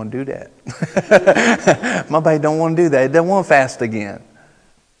don't want to do that. My body don't want to do that. It doesn't want to fast again.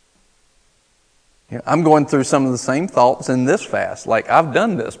 I'm going through some of the same thoughts in this fast. Like, I've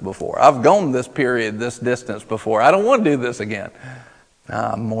done this before. I've gone this period, this distance before. I don't want to do this again.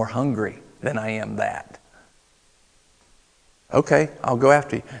 I'm more hungry than I am that. Okay, I'll go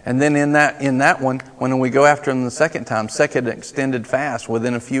after you. And then in that one, when we go after him the second time, second extended fast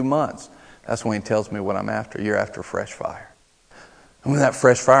within a few months, that's when he tells me what I'm after. You're after fresh fire. And with that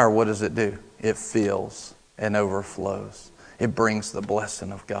fresh fire, what does it do? It fills and overflows. It brings the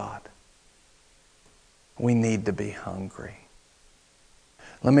blessing of God. We need to be hungry.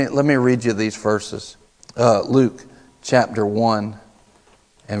 Let me read you these verses. Luke chapter 1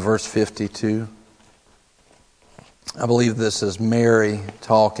 and verse 52. I believe this is Mary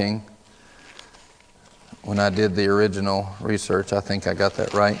talking. When I did the original research, I think I got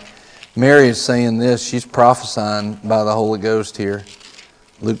that right. Mary is saying this. She's prophesying by the Holy Ghost here.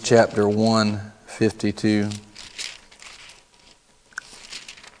 Luke chapter 1, 52.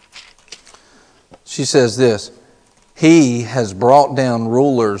 She says this, He has brought down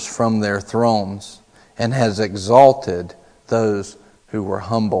rulers from their thrones and has exalted those who were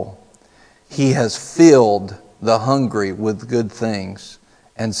humble. He has filled the hungry with good things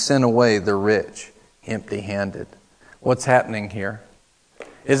and sent away the rich empty-handed. What's happening here?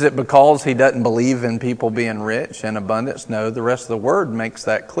 Is it because he doesn't believe in people being rich and abundance? No, the rest of the word makes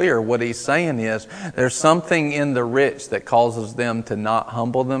that clear. What he's saying is there's something in the rich that causes them to not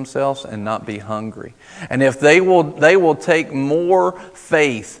humble themselves and not be hungry. And if they will take more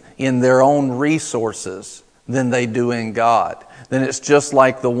faith in their own resources than they do in God, then it's just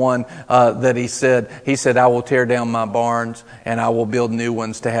like the one that he said, I will tear down my barns and I will build new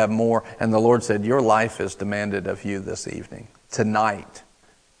ones to have more. And the Lord said, your life is demanded of you this evening, tonight.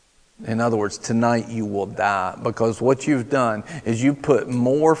 In other words, tonight you will die, because what you've done is you put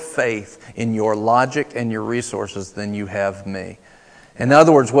more faith in your logic and your resources than you have me. In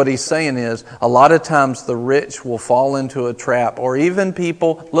other words, what he's saying is a lot of times the rich will fall into a trap, or even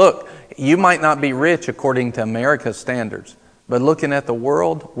people, look, you might not be rich according to America's standards, but looking at the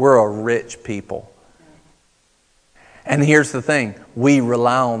world, we're a rich people. And here's the thing, we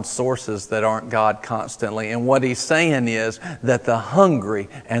rely on sources that aren't God constantly. And what he's saying is that the hungry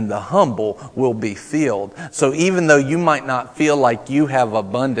and the humble will be filled. So even though you might not feel like you have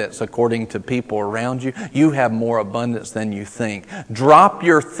abundance according to people around you, you have more abundance than you think. Drop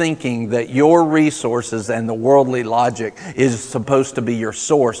your thinking that your resources and the worldly logic is supposed to be your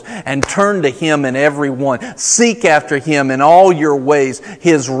source, and turn to Him in every one. Seek after Him in all your ways,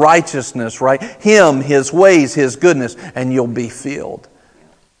 His righteousness, right? Him, His ways, His goodness, and you'll be filled.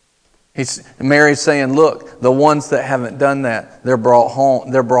 Mary's saying, look, the ones that haven't done that, they're brought home,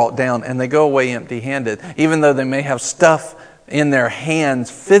 they're brought down, and they go away empty-handed. Even though they may have stuff in their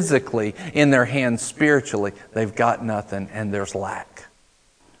hands physically, in their hands spiritually, they've got nothing and there's lack.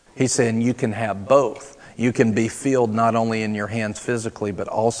 He's saying you can have both. You can be filled not only in your hands physically, but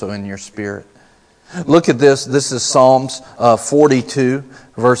also in your spirit. Look at this. This is Psalms 42,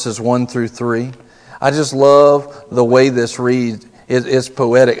 verses 1 through 3. I just love the way this reads. It's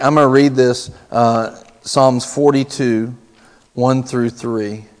poetic. I'm going to read this, Psalms 42, 1 through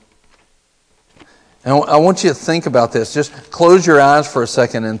 3. And I want you to think about this. Just close your eyes for a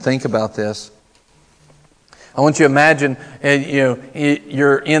second and think about this. I want you to imagine,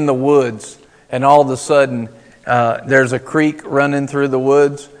 you're in the woods, and all of a sudden there's a creek running through the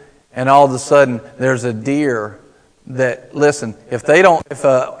woods, and all of a sudden there's a deer that, listen, if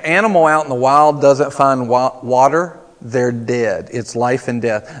an animal out in the wild doesn't find water, they're dead. It's life and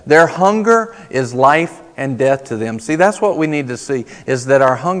death. Their hunger is life and death to them. See, that's what we need to see, is that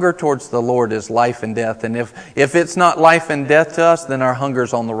our hunger towards the Lord is life and death. And if it's not life and death to us, then our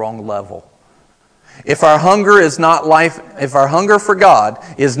hunger's on the wrong level. If our hunger for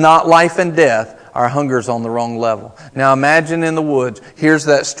God is not life and death, our hunger's on the wrong level. Now imagine in the woods, here's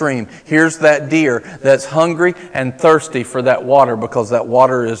that stream, here's that deer that's hungry and thirsty for that water, because that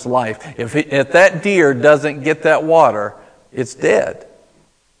water is life. If that deer doesn't get that water, it's dead.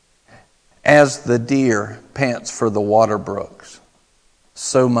 As the deer pants for the water brooks,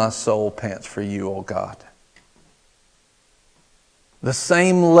 so my soul pants for you, O God. The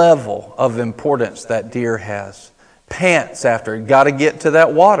same level of importance that deer has, pants after, got to get to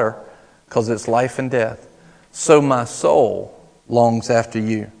that water, because it's life and death. So my soul longs after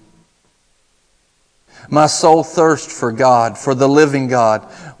you. My soul thirsts for God, for the living God.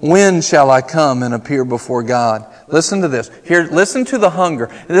 When shall I come and appear before God? Listen to this. Here, listen to the hunger.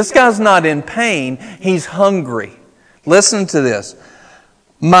 This guy's not in pain. He's hungry. Listen to this.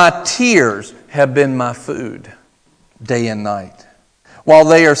 My tears have been my food day and night, while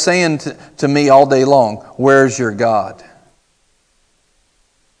they are saying to me all day long, where's your God?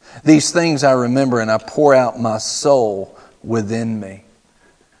 These things I remember, and I pour out my soul within me.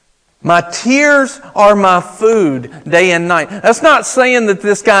 My tears are my food day and night. That's not saying that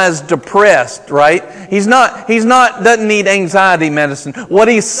this guy is depressed, right? He's not, doesn't need anxiety medicine. What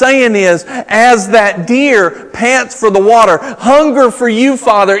he's saying is, as that deer pants for the water, hunger for you,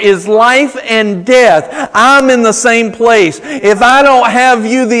 Father, is life and death. I'm in the same place. If I don't have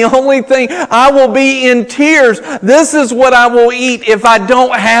you, the only thing, I will be in tears. This is what I will eat if I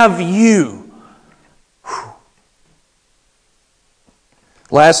don't have you.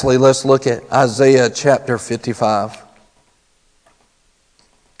 Lastly, let's look at Isaiah chapter 55.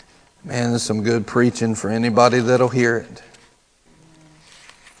 Man, there's some good preaching for anybody that'll hear it.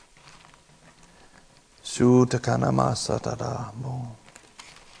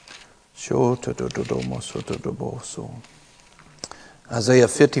 Isaiah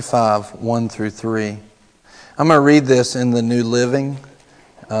 55, 1 through 3. I'm going to read this in the New Living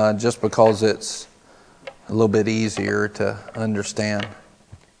just because it's a little bit easier to understand.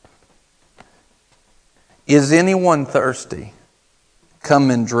 Is anyone thirsty? Come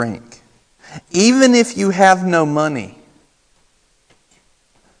and drink. Even if you have no money,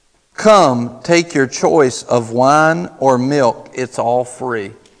 come, take your choice of wine or milk. It's all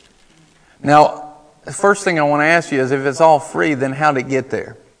free. Now, the first thing I want to ask you is, if it's all free, then how'd it get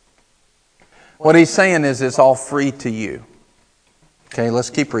there? What he's saying is it's all free to you. Okay,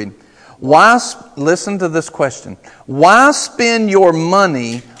 let's keep reading. Listen to this question. Why spend your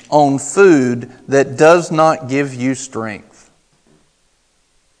money on food that does not give you strength?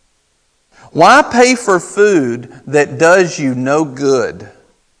 Why pay for food that does you no good?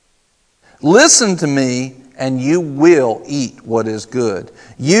 Listen to me and you will eat what is good.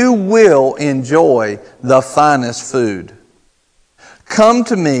 You will enjoy the finest food. Come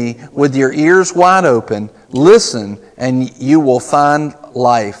to me with your ears wide open. Listen and you will find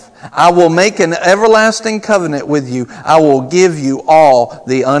life. I will make an everlasting covenant with you. I will give you all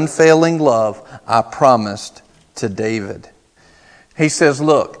the unfailing love I promised to David. He says,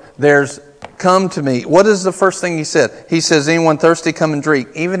 look, come to me. What is the first thing he said? He says, anyone thirsty, come and drink.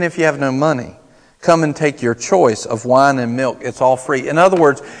 Even if you have no money, come and take your choice of wine and milk. It's all free. In other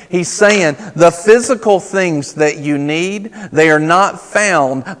words, he's saying the physical things that you need, they are not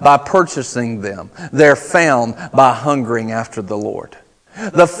found by purchasing them. They're found by hungering after the Lord.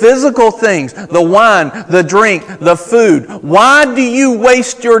 The physical things, the wine, the drink, the food. Why do you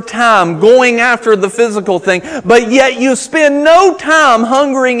waste your time going after the physical thing, but yet you spend no time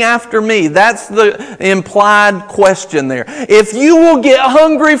hungering after me? That's the implied question there. If you will get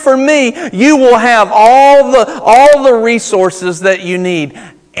hungry for me, you will have all the resources that you need.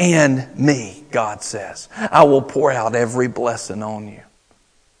 And me, God says. I will pour out every blessing on you.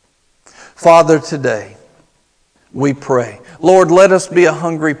 Father, today, we pray. Lord, let us be a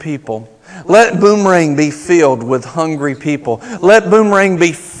hungry people. Let Boomerang be filled with hungry people. Let Boomerang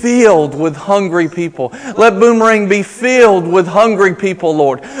be filled with hungry people. Let Boomerang be filled with hungry people,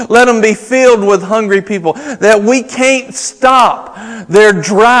 Lord. Let them be filled with hungry people, that we can't stop their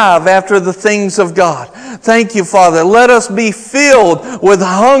drive after the things of God. Thank you, Father. Let us be filled with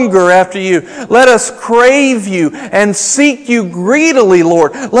hunger after you. Let us crave you and seek you greedily,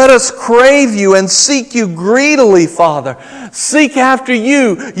 Lord. Let us crave you and seek you greedily, Father. Seek after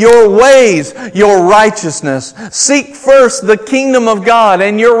you, your ways, your righteousness. Seek first the kingdom of God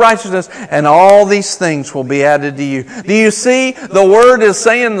and your righteousness, and all these things will be added to you. Do you see? The Word is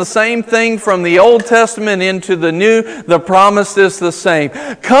saying the same thing from the Old Testament into the New. The promise is the same.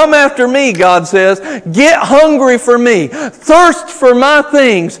 Come after me, God says. Get hungry for me. Thirst for my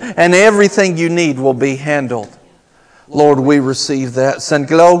things, and everything you need will be handled. Lord, we receive that.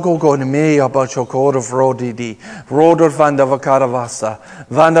 Sanglogo gonemia bachokor of rodidi. Rodor vandavakaravasa.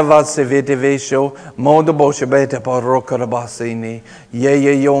 Vandavasevitevesho. Modaboshabeta parokarabasini.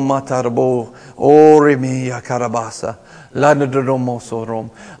 Ye yo matarbo. Orimiya karabasa.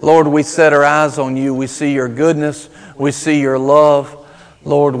 Lord, we set our eyes on you. We see your goodness. We see your love.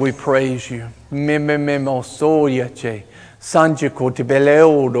 Lord, we praise you.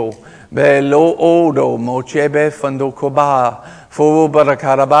 Belo odo mochebe fando koba fu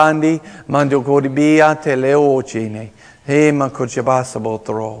barakarabandi mando kodibia teleocine he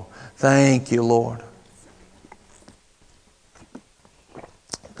makochebasabotro. Thank you, Lord.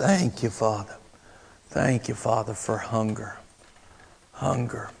 Thank you, Father. Thank you, Father, for hunger.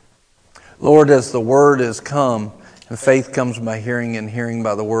 Hunger. Lord, as the word has come, And faith comes by hearing, and hearing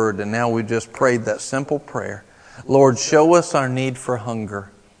by the Word. And now we just prayed that simple prayer. Lord, show us our need for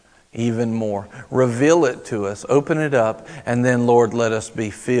hunger even more. Reveal it to us. Open it up. And then, Lord, let us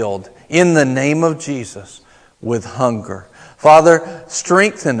be filled in the name of Jesus with hunger. Father,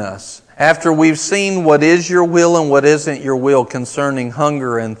 strengthen us after we've seen what is your will and what isn't your will concerning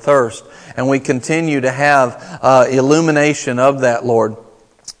hunger and thirst. And we continue to have illumination of that, Lord.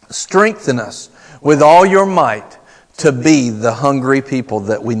 Strengthen us with all your might to be the hungry people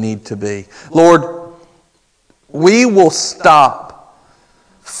that we need to be. Lord, we will stop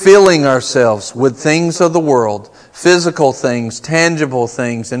filling ourselves with things of the world, physical things, tangible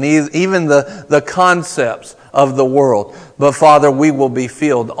things, and even the concepts of the world. But Father, we will be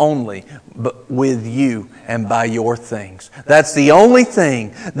filled only with you and by your things. That's the only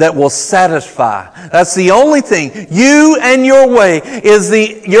thing that will satisfy. That's the only thing. You and your way is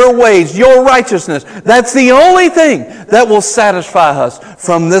your ways, your righteousness. That's the only thing that will satisfy us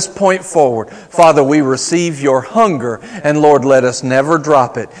from this point forward. Father, we receive your hunger, and Lord, let us never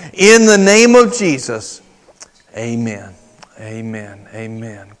drop it. In the name of Jesus, amen. Amen.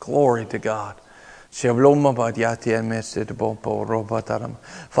 Amen. Glory to God. Father,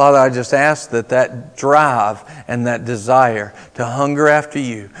 I just ask that drive and that desire to hunger after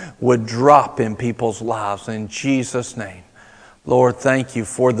you would drop in people's lives in Jesus' name. Lord, thank you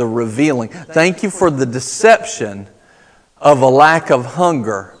for the revealing. Thank you for the deception of a lack of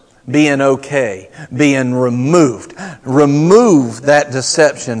hunger being okay, being removed. Remove that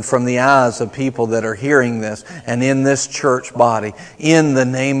deception from the eyes of people that are hearing this and in this church body. In the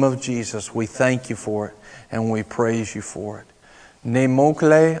name of Jesus, we thank you for it and we praise you for it.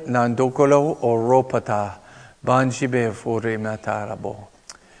 Nemokle nandokolo oropata banjibe furimatarabo.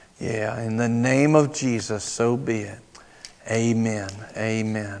 Yeah, in the name of Jesus, so be it. Amen.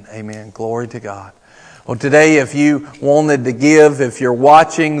 Amen. Amen. Glory to God. Well, today, if you wanted to give, if you're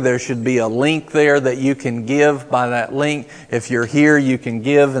watching, there should be a link there that you can give by that link. If you're here, you can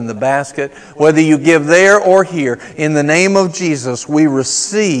give in the basket. Whether you give there or here, in the name of Jesus, we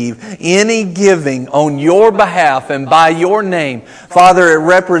receive any giving on your behalf and by your name. Father, it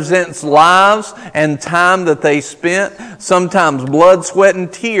represents lives and time that they spent, sometimes blood, sweat,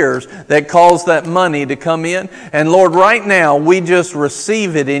 and tears that caused that money to come in. And Lord, right now, we just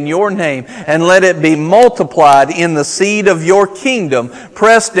receive it in your name and let it be multiplied in the seed of your kingdom,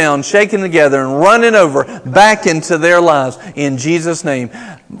 pressed down, shaken together, and running over back into their lives in Jesus' name.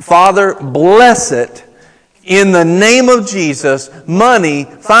 Father, bless it in the name of Jesus. Money,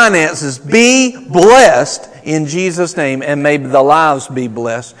 finances, be blessed in Jesus' name, and may the lives be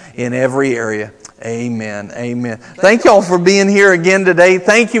blessed in every area. Amen. Amen. Thank y'all for being here again today.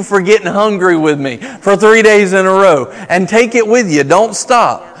 Thank you for getting hungry with me for 3 days in a row. And take it with you. Don't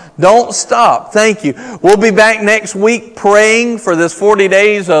stop. Don't stop. Thank you. We'll be back next week praying for this 40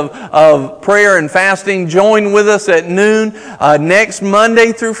 days of prayer and fasting. Join with us at noon next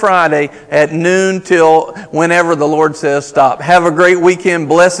Monday through Friday at noon till whenever the Lord says stop. Have a great weekend.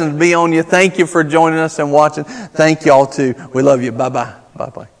 Blessings be on you. Thank you for joining us and watching. Thank y'all too. We love you. Bye-bye.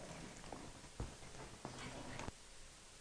 Bye-bye.